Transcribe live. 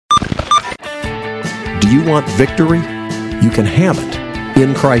you want victory? You can have it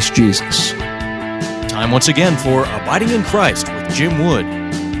in Christ Jesus. Time once again for Abiding in Christ with Jim Wood.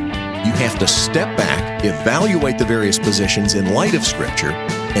 You have to step back, evaluate the various positions in light of Scripture,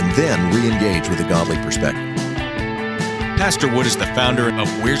 and then re-engage with a godly perspective. Pastor Wood is the founder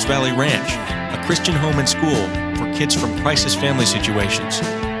of Weirs Valley Ranch, a Christian home and school for kids from crisis family situations.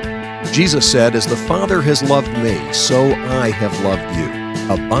 Jesus said, "As the Father has loved me, so I have loved you.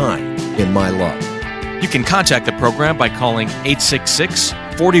 Abide in my love." You can contact the program by calling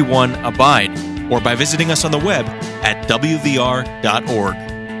 866-41-ABIDE or by visiting us on the web at wvr.org.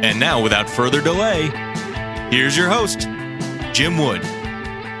 And now, without further delay, here's your host, Jim Wood.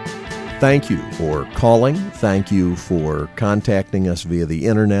 Thank you for calling. Thank you for contacting us via the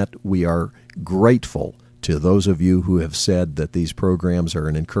internet. We are grateful to those of you who have said that these programs are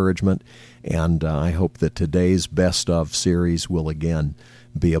an encouragement, and I hope that today's Best Of series will again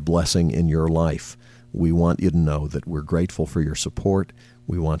be a blessing in your life. We want you to know that we're grateful for your support.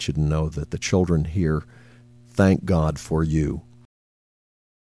 We want you to know that the children here thank God for you.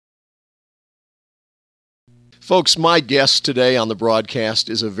 Folks, my guest today on the broadcast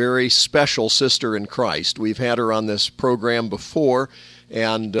is a very special sister in Christ. We've had her on this program before,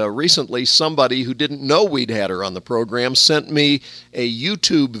 and recently somebody who didn't know we'd had her on the program sent me a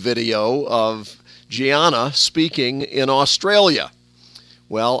YouTube video of Gianna speaking in Australia.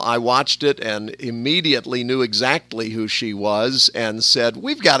 Well, I watched it and immediately knew exactly who she was and said,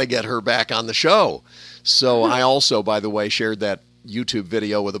 we've got to get her back on the show. So I also, by the way, shared that YouTube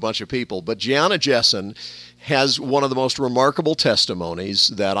video with a bunch of people. But Gianna Jessen has one of the most remarkable testimonies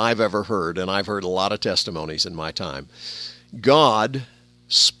that I've ever heard, and I've heard a lot of testimonies in my time. God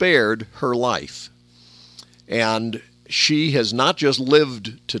spared her life, and she has not just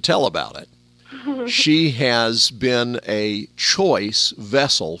lived to tell about it. She has been a choice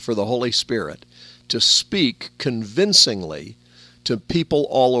vessel for the Holy Spirit to speak convincingly to people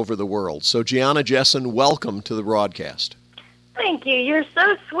all over the world. So, Gianna Jessen, welcome to the broadcast. Thank you. You're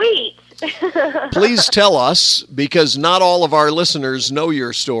so sweet. Please tell us, because not all of our listeners know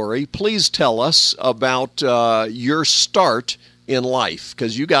your story, please tell us about your start in life,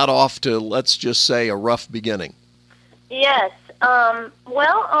 because you got off to, let's just say, a rough beginning. Yes.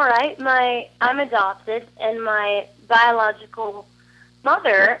 Well, all right. I'm adopted, and my biological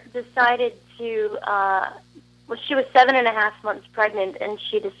mother decided to, she was 7.5 months pregnant, and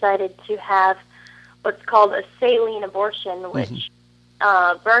she decided to have what's called a saline abortion, which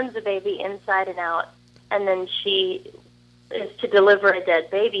burns the baby inside and out, and then she is to deliver a dead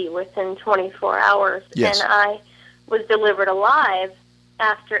baby within 24 hours. Yes. And I was delivered alive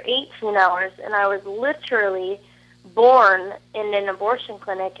after 18 hours, and I was literally born in an abortion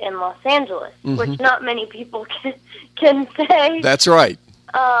clinic in Los Angeles, which not many people can say. That's right.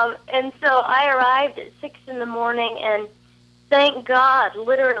 And so I arrived at 6 in the morning, and thank God,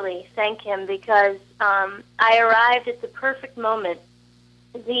 literally thank him, because I arrived at the perfect moment.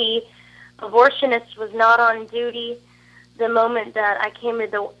 The abortionist was not on duty the moment that I came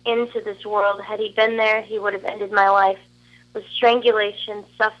into this world. Had he been there, he would have ended my life with strangulation,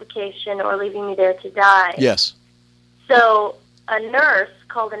 suffocation, or leaving me there to die. Yes. So a nurse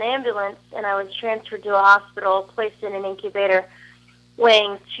called an ambulance, and I was transferred to a hospital, placed in an incubator,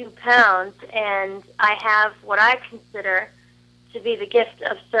 weighing 2 pounds, and I have what I consider to be the gift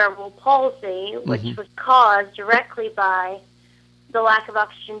of cerebral palsy, which was caused directly by the lack of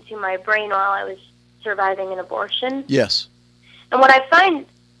oxygen to my brain while I was surviving an abortion. Yes. And what I find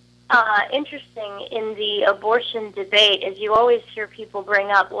interesting in the abortion debate is you always hear people bring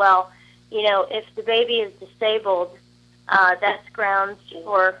up, well, you know, if the baby is disabled, that's grounds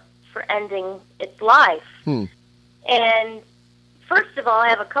for ending its life. And first of all, I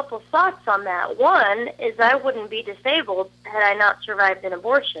have a couple thoughts on that. One is I wouldn't be disabled had I not survived an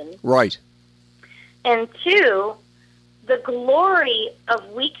abortion. Right. And two, the glory of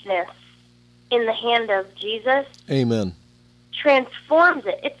weakness in the hand of Jesus. Amen. Transforms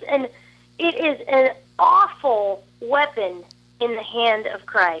it. It is an awful weapon in the hand of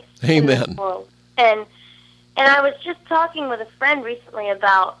Christ. Amen. In this world. And I was just talking with a friend recently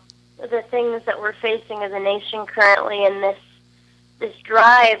about the things that we're facing as a nation currently, and this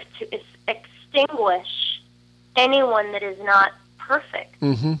drive to extinguish anyone that is not perfect,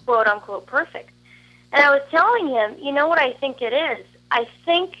 quote unquote perfect. And I was telling him, you know what I think it is? I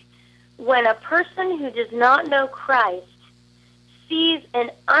think when a person who does not know Christ sees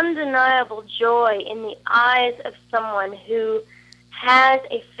an undeniable joy in the eyes of someone who has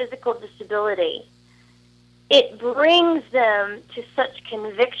a physical disability, it brings them to such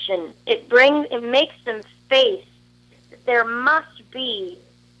conviction. It makes them face that there must be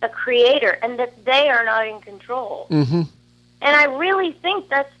a creator and that they are not in control. Mm-hmm. And I really think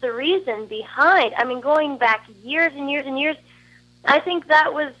that's the reason behind, going back years and years and years, I think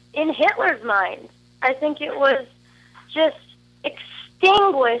that was in Hitler's mind. I think it was just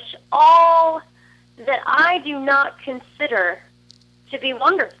extinguish all that I do not consider to be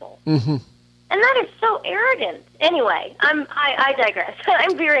wonderful. Mm-hmm. And that is so arrogant. Anyway, I digress.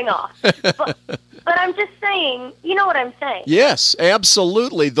 I'm veering off. But I'm just saying, you know what I'm saying? Yes,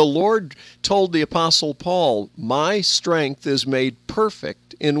 absolutely. The Lord told the Apostle Paul, "My strength is made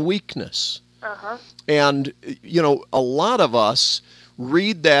perfect in weakness." Uh-huh. And, a lot of us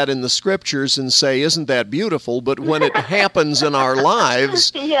read that in the Scriptures and say, isn't that beautiful? But when it happens in our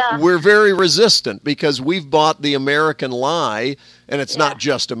lives, Yeah. we're very resistant because we've bought the American lie, and it's not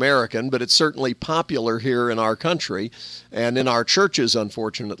just American, but it's certainly popular here in our country and in our churches,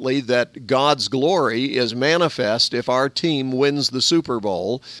 unfortunately, that God's glory is manifest if our team wins the Super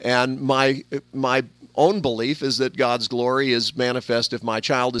Bowl. And my own belief is that God's glory is manifest if my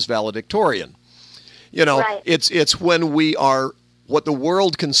child is valedictorian. Right. It's when we are what the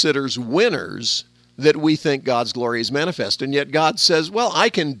world considers winners that we think God's glory is manifest. And yet God says, well, I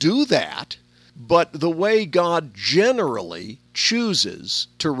can do that, but the way God generally chooses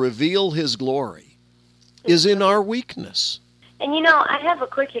to reveal his glory is in our weakness. And I have a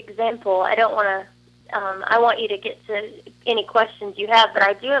quick example. I don't want to, I want you to get to any questions you have, but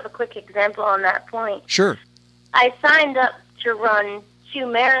I do have a quick example on that point. Sure. I signed up to run 2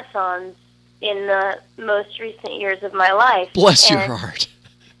 marathons in the most recent years of my life. Bless your heart.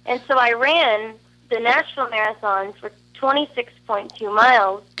 And so I ran the Nashville Marathon for 26.2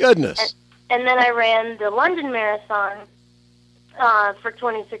 miles. Goodness. And then I ran the London Marathon for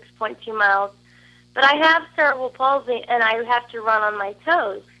 26.2 miles. But I have cerebral palsy, and I have to run on my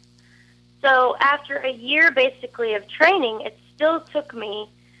toes. So after a year, basically, of training, it still took me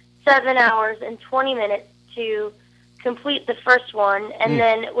 7 hours and 20 minutes to complete the first one, and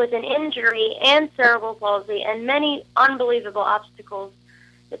then with an injury and cerebral palsy and many unbelievable obstacles,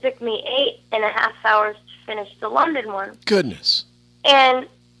 it took me 8.5 hours to finish the London one. Goodness.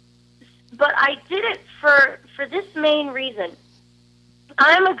 But I did it for this main reason.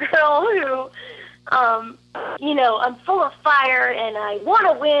 I'm a girl who, I'm full of fire, and I want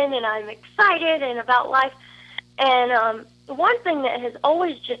to win, and I'm excited and about life. And one thing that has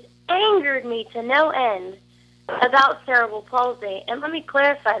always just angered me to no end about cerebral palsy, and let me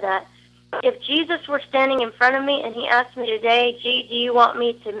clarify that. If Jesus were standing in front of me and he asked me today, "Gee, do you want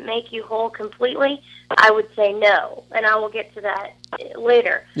me to make you whole completely?" I would say no, and I will get to that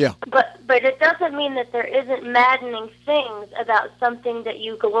later. Yeah. But it doesn't mean that there isn't maddening things about something that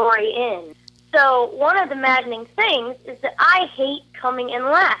you glory in. So one of the maddening things is that I hate coming in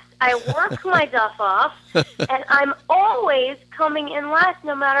last. I work my duff off, and I'm always coming in last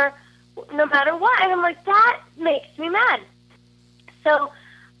no matter what. And I'm like, that makes me mad. So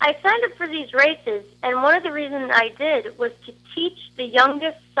I signed up for these races, and one of the reasons I did was to teach the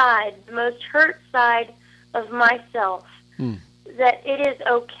youngest side, the most hurt side of myself, that it is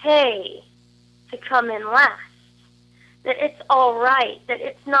okay to come in last, that it's all right, that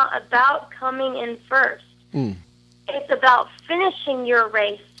it's not about coming in first. It's about finishing your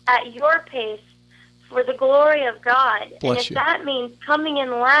race at your pace for the glory of God. Bless and if you. that means coming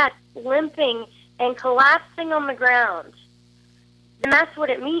in last, limping, and collapsing on the ground, then that's what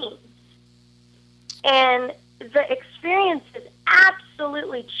it means. And the experience has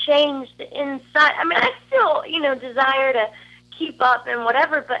absolutely changed the inside. I mean, I still, desire to keep up and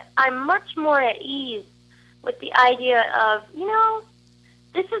whatever, but I'm much more at ease with the idea of,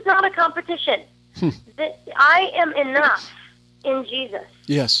 this is not a competition. That I am enough in Jesus.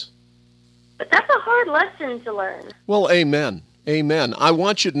 Yes. But that's a hard lesson to learn. Well, amen. Amen. I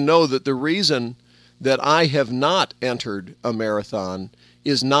want you to know that the reason that I have not entered a marathon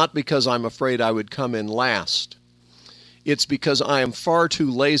is not because I'm afraid I would come in last. It's because I am far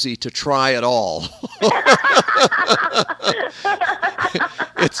too lazy to try at all.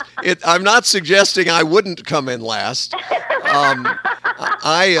 I'm not suggesting I wouldn't come in last.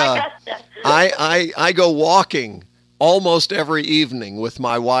 I go walking almost every evening with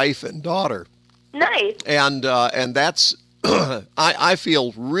my wife and daughter. Nice. And that's I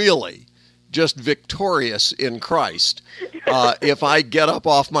feel really just victorious in Christ if I get up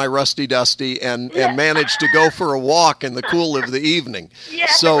off my rusty dusty and manage to go for a walk in the cool of the evening. Yeah,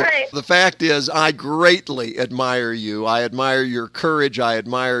 so right. The fact is, I greatly admire you. I admire your courage. I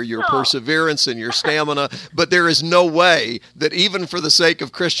admire your perseverance and your stamina. But there is no way that even for the sake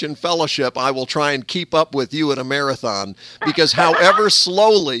of Christian fellowship, I will try and keep up with you in a marathon. Because however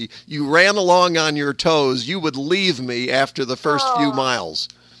slowly you ran along on your toes, you would leave me after the first few miles.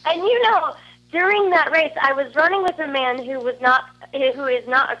 And during that race, I was running with a man who is not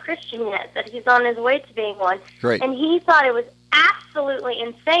a Christian yet, but he's on his way to being one. Great. And he thought it was absolutely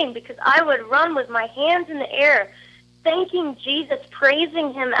insane because I would run with my hands in the air, thanking Jesus,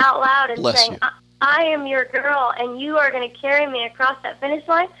 praising him out loud, and Bless saying, you. I am your girl, and you are going to carry me across that finish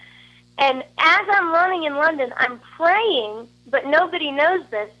line. And as I'm running in London, I'm praying, but nobody knows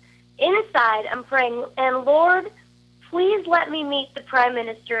this. Inside, I'm praying, and Lord, please let me meet the Prime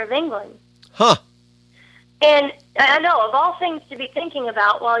Minister of England. Huh. And I know, of all things to be thinking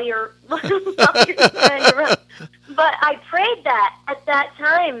about while you're trying to run. But I prayed that at that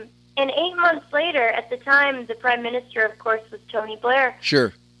time, and 8 months later, at the time, the Prime Minister, of course, was Tony Blair.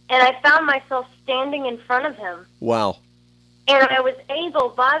 Sure. And I found myself standing in front of him. Wow. And I was able,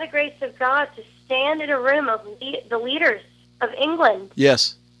 by the grace of God, to stand in a room of the leaders of England.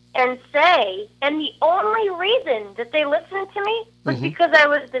 Yes. And say, and the only reason that they listened to me was because I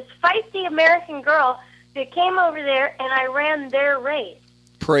was this feisty American girl who came over there and I ran their race.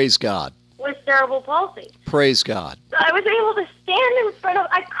 Praise God. With cerebral palsy. Praise God. So I was able to stand in front of,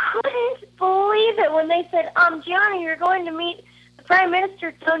 I couldn't believe it when they said, Gianna, you're going to meet the Prime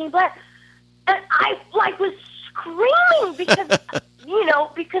Minister, Tony Blair. And I, was screaming because,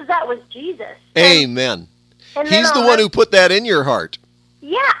 because that was Jesus. Amen. And He's the one who put that in your heart.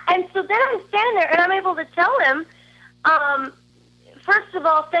 Yeah, and so then I'm standing there, and I'm able to tell him, first of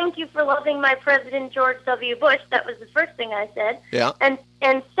all, thank you for loving my President George W. Bush. That was the first thing I said. Yeah. And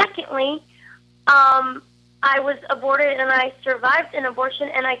secondly, I was aborted, and I survived an abortion,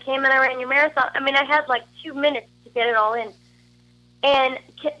 and I came and I ran your marathon. I mean, I had 2 minutes to get it all in. And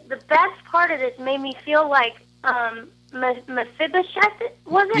the best part of this made me feel like Mephibosheth,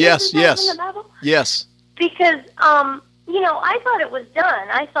 was it? Yes, yes. In the Bible? Yes. Because, I thought it was done.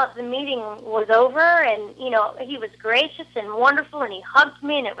 I thought the meeting was over, and, he was gracious and wonderful, and he hugged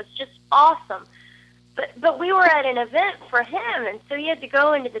me, and it was just awesome. But we were at an event for him, and so he had to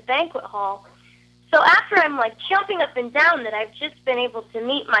go into the banquet hall. So after I'm, jumping up and down that I've just been able to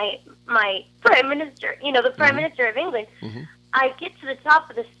meet my Prime Minister, the Prime Minister of England, I get to the top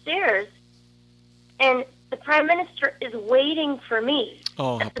of the stairs, and the Prime Minister is waiting for me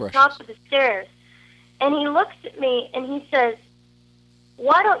at the top of the stairs. And he looks at me and he says,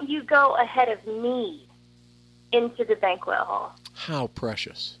 why don't you go ahead of me into the banquet hall? How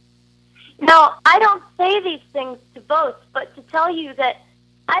precious. Now, I don't say these things to boast, but to tell you that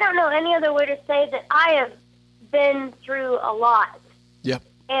I don't know any other way to say that I have been through a lot. Yep.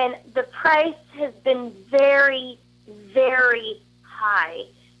 And the price has been very, very high.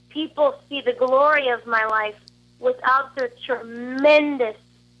 People see the glory of my life without the tremendous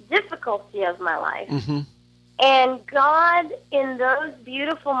difficulty of my life. And God, in those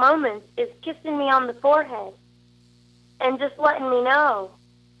beautiful moments, is kissing me on the forehead and just letting me know,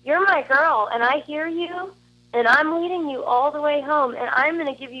 you're my girl, and I hear you, and I'm leading you all the way home, and I'm going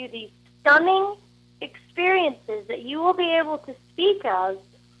to give you these stunning experiences that you will be able to speak of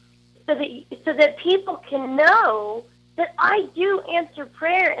so that people can know that I do answer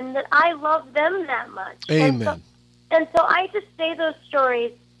prayer and that I love them that much. Amen. And so I just say those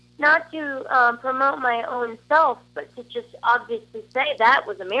stories not to promote my own self, but to just obviously say that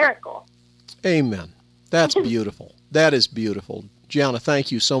was a miracle. Amen. That's beautiful. That is beautiful. Gianna,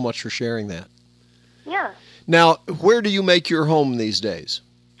 thank you so much for sharing that. Yeah. Now, where do you make your home these days?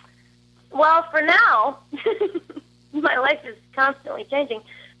 Well, for now, my life is constantly changing,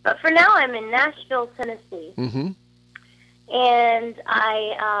 but for now I'm in Nashville, Tennessee. And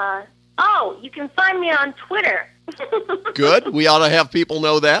you can find me on Twitter. Good. We ought to have people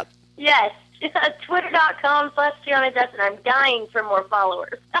know that. Yes. Twitter.com/Gianna Jessen. I'm dying for more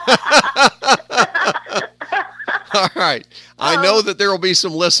followers. All right. I know that there will be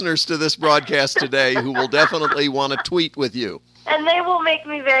some listeners to this broadcast today who will definitely want to tweet with you. And they will make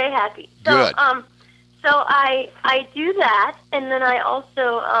me very happy. So, Good. So I do that, and then I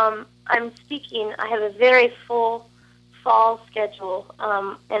also, I'm speaking. I have a very full fall schedule,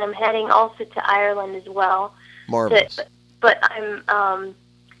 and I'm heading also to Ireland as well. Marvelous. But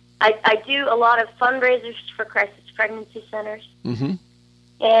I do a lot of fundraisers for crisis pregnancy centers. And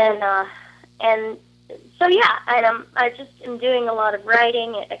so I just am doing a lot of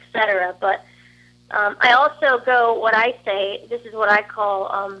writing, etc. But I also go, what I say, this is what I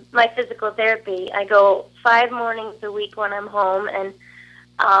call my physical therapy. I go 5 mornings a week when I'm home, and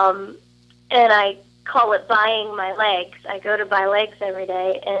I call it buying my legs. I go to buy legs every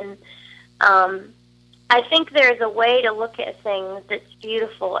day, and I think there's a way to look at things that's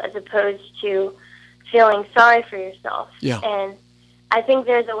beautiful as opposed to feeling sorry for yourself. Yeah. And I think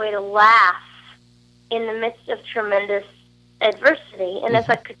there's a way to laugh in the midst of tremendous adversity. And if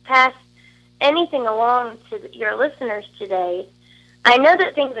I could pass anything along to your listeners today, I know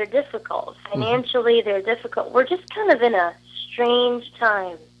that things are difficult. Financially, they're difficult. We're just kind of in a strange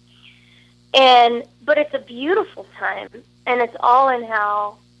time. But it's a beautiful time, and it's all in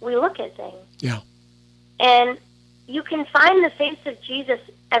how we look at things. Yeah. And you can find the face of Jesus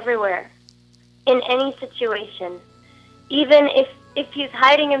everywhere, in any situation. Even if he's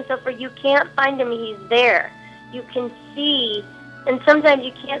hiding himself or you can't find him, he's there. You can see, and sometimes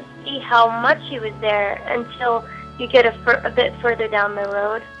you can't see how much he was there until you get a bit further down the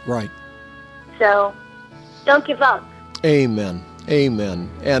road. Right. So, don't give up. Amen. Amen.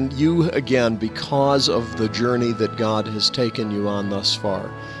 And you, again, because of the journey that God has taken you on thus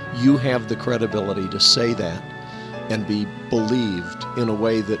far, you have the credibility to say that and be believed in a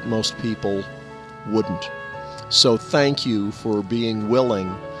way that most people wouldn't. So thank you for being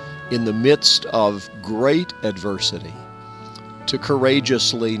willing, in the midst of great adversity, to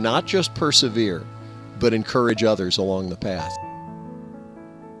courageously not just persevere, but encourage others along the path.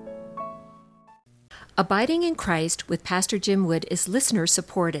 Abiding in Christ with Pastor Jim Wood is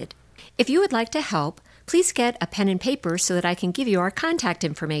listener-supported. If you would like to help, please get a pen and paper so that I can give you our contact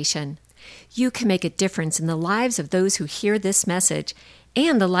information. You can make a difference in the lives of those who hear this message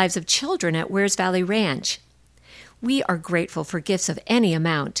and the lives of children at Wears Valley Ranch. We are grateful for gifts of any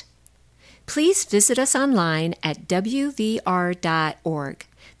amount. Please visit us online at wvr.org.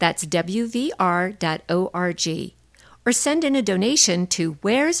 That's wvr.org. Or send in a donation to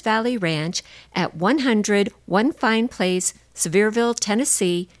Wears Valley Ranch at 100 One Fine Place, Sevierville,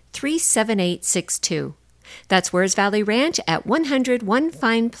 Tennessee, 37862. That's Wears Valley Ranch at 100 One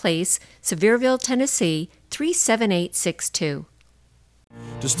Fine Place, Sevierville, Tennessee, 37862.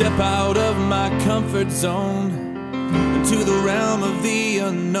 To step out of my comfort zone into the realm of the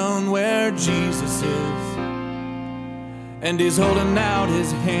unknown where Jesus is, and he's holding out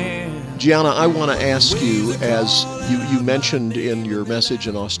his hand. Gianna, I want to ask you, as you mentioned in your message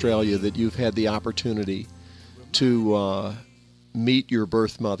in Australia that you've had the opportunity to meet your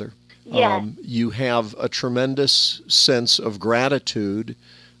birth mother. Yes. You have a tremendous sense of gratitude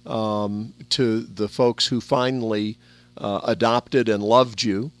to the folks who finally adopted and loved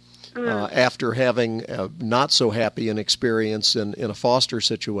you after having a not so happy an experience in a foster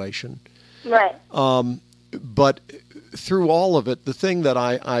situation. Right. But through all of it, the thing that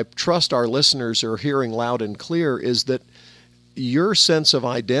I trust our listeners are hearing loud and clear is that your sense of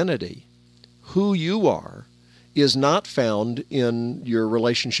identity, who you are, is not found in your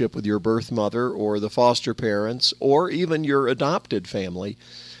relationship with your birth mother or the foster parents or even your adopted family,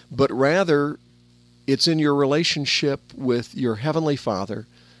 but rather it's in your relationship with your Heavenly Father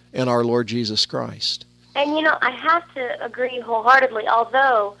and our Lord Jesus Christ. And, I have to agree wholeheartedly,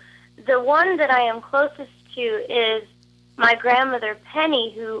 although the one that I am closest to is my grandmother,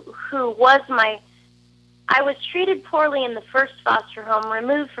 Penny, who was I was treated poorly in the first foster home,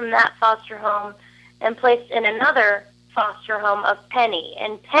 removed from that foster home, and placed in another foster home of Penny.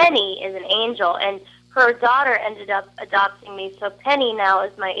 And Penny is an angel, and her daughter ended up adopting me, so Penny now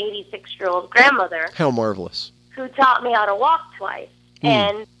is my 86-year-old grandmother. How marvelous. Who taught me how to walk twice.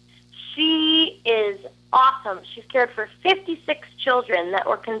 And she is awesome. She's cared for 56 children that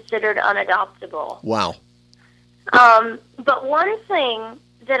were considered unadoptable. Wow. But one thing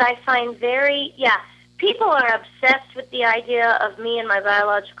that I find people are obsessed with the idea of me and my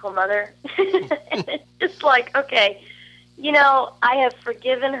biological mother. And it's just like, okay, I have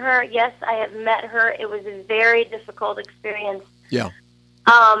forgiven her. Yes, I have met her. It was a very difficult experience. Yeah.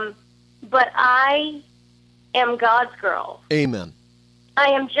 But I am God's girl. Amen. I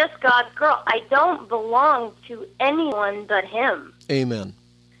am just God's girl. I don't belong to anyone but him. Amen.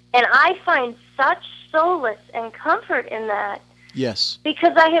 And I find such solace and comfort in that. Yes.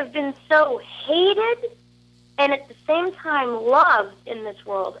 Because I have been so hated and at the same time loved in this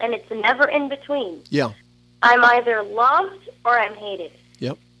world, and it's never in between. Yeah. I'm either loved or I'm hated.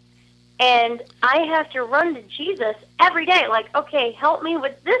 Yep. And I have to run to Jesus every day, like, okay, help me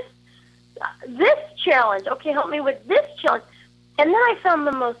with this challenge. Okay, help me with this challenge. And then I found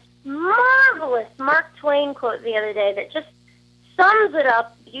the most marvelous Mark Twain quote the other day that just sums it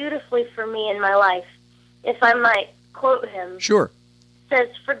up beautifully for me in my life, if I might quote him. Sure. It says,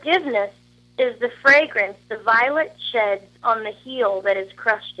 "Forgiveness is the fragrance the violet sheds on the heel that has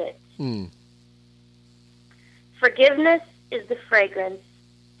crushed it." Forgiveness is the fragrance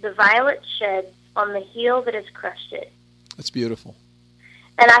the violet sheds on the heel that has crushed it. That's beautiful.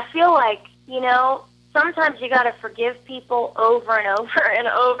 And I feel like, sometimes you got to forgive people over and over and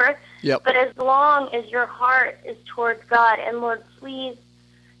over. Yep. But as long as your heart is towards God, and Lord, please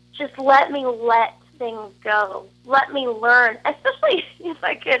just let me let things go. Let me learn, especially if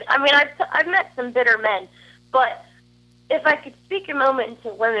I could. I mean, I've met some bitter men, but if I could speak a moment to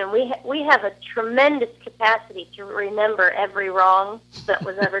women, we have a tremendous capacity to remember every wrong that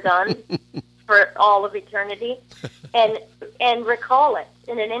was ever done for all of eternity, and recall it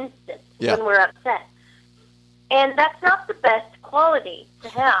in an instant when we're upset. And that's not the best quality to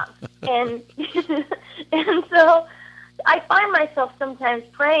have. And and so I find myself sometimes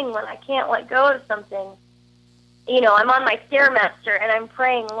praying when I can't let go of something. You know, I'm on my Stairmaster, and I'm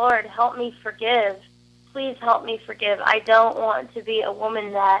praying, Lord, help me forgive. Please help me forgive. I don't want to be a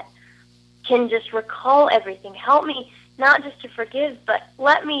woman that can just recall everything. Help me not just to forgive, but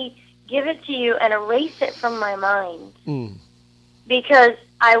let me give it to you and erase it from my mind. Because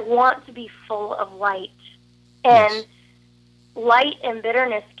I want to be full of light. And light and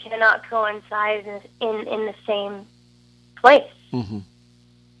bitterness cannot coincide in the same place.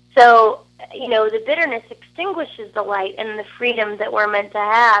 So, you know, the bitterness extinguishes the light and the freedom that we're meant to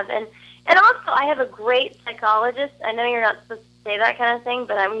have. And also, I have a great psychologist. I know you're not supposed to say that kind of thing,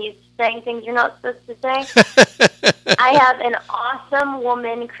 but I'm used to saying things you're not supposed to say. I have an awesome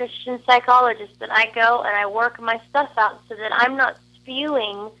woman Christian psychologist that I go and I work my stuff out so that I'm not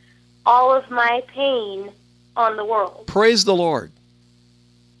spewing all of my pain on the world. Praise the Lord.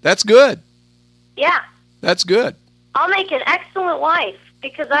 That's good. Yeah. That's good. I'll make an excellent wife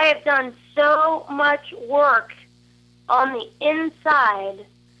because I have done so much work on the inside,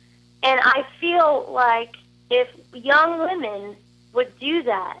 and I feel like if young women would do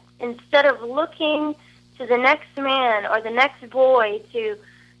that, instead of looking to the next man or the next boy to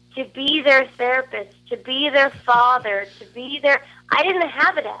be their therapist, to be their father, to be their... I didn't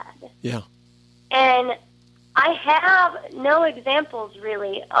have a dad. Yeah. And I have no examples,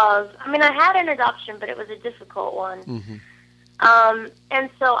 really, of... I mean, I had an adoption, but it was a difficult one. And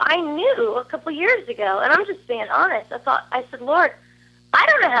so I knew a couple years ago, and I'm just being honest, I said, Lord, I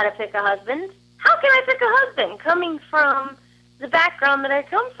don't know how to pick a husband. How can I pick a husband coming from the background that I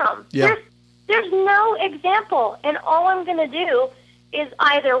come from? Yeah. There's no example, and all I'm going to do is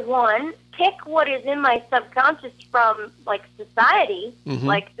either, one, pick what is in my subconscious from, like, society,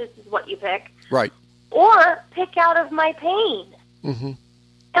 like this is what you pick. Right. Or pick out of my pain.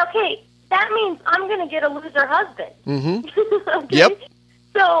 Okay, that means I'm going to get a loser husband. Okay? Yep.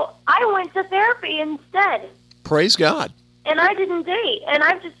 So I went to therapy instead. Praise God. And I didn't date. And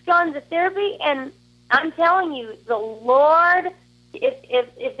I've just gone to therapy, and I'm telling you, the Lord,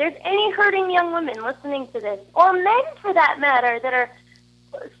 if there's any hurting young women listening to this, or men for that matter, that are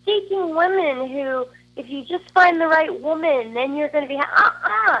seeking women who, if you just find the right woman, then you're going to be...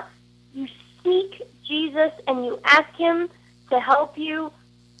 You seek Jesus and you ask him to help you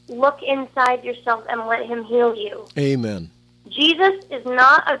look inside yourself and let him heal you. Amen. Jesus is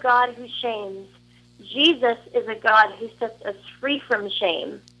not a God who shames. Jesus is a God who sets us free from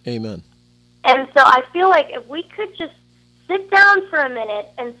shame. Amen. And so I feel like if we could just sit down for a minute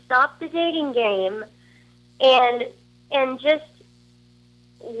and stop the dating game and just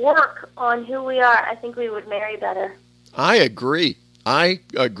work on who we are, I think we would marry better. I agree. I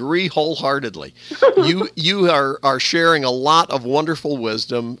agree wholeheartedly. You are sharing a lot of wonderful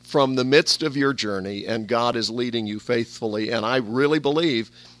wisdom from the midst of your journey, and God is leading you faithfully. And I really believe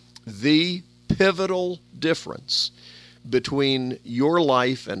the pivotal difference between your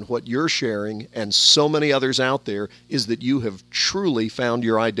life and what you're sharing and so many others out there is that you have truly found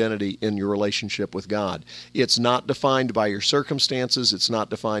your identity in your relationship with God. It's not defined by your circumstances. It's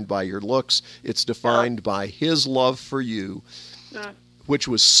not defined by your looks. It's defined by his love for you, which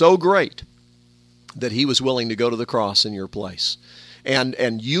was so great that he was willing to go to the cross in your place.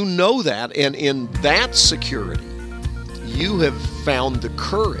 And you know that, and in that security, you have found the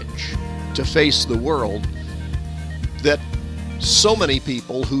courage to face the world that so many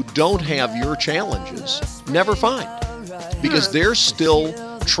people who don't have your challenges never find, because they're still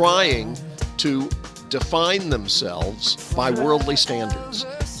trying to define themselves by worldly standards.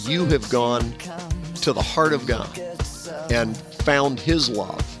 You have gone to the heart of God and found his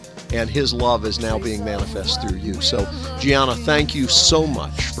love, and his love is now being manifest through you. So, Gianna, thank you so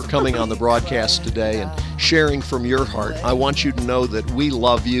much for coming on the broadcast today and sharing from your heart. I want you to know that we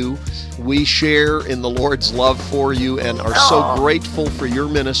love you. We share in the Lord's love for you and are so grateful for your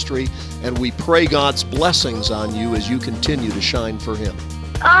ministry, and we pray God's blessings on you as you continue to shine for him.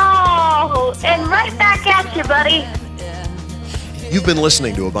 Oh, and right back at you, buddy. You've been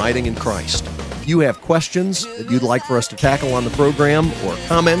listening to Abiding in Christ. You have questions that you'd like for us to tackle on the program or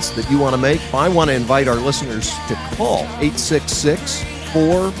comments that you want to make, I want to invite our listeners to call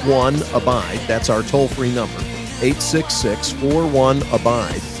 866-41-ABIDE. That's our toll-free number,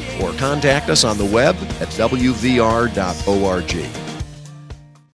 866-41-ABIDE. or contact us on the web at wvr.org.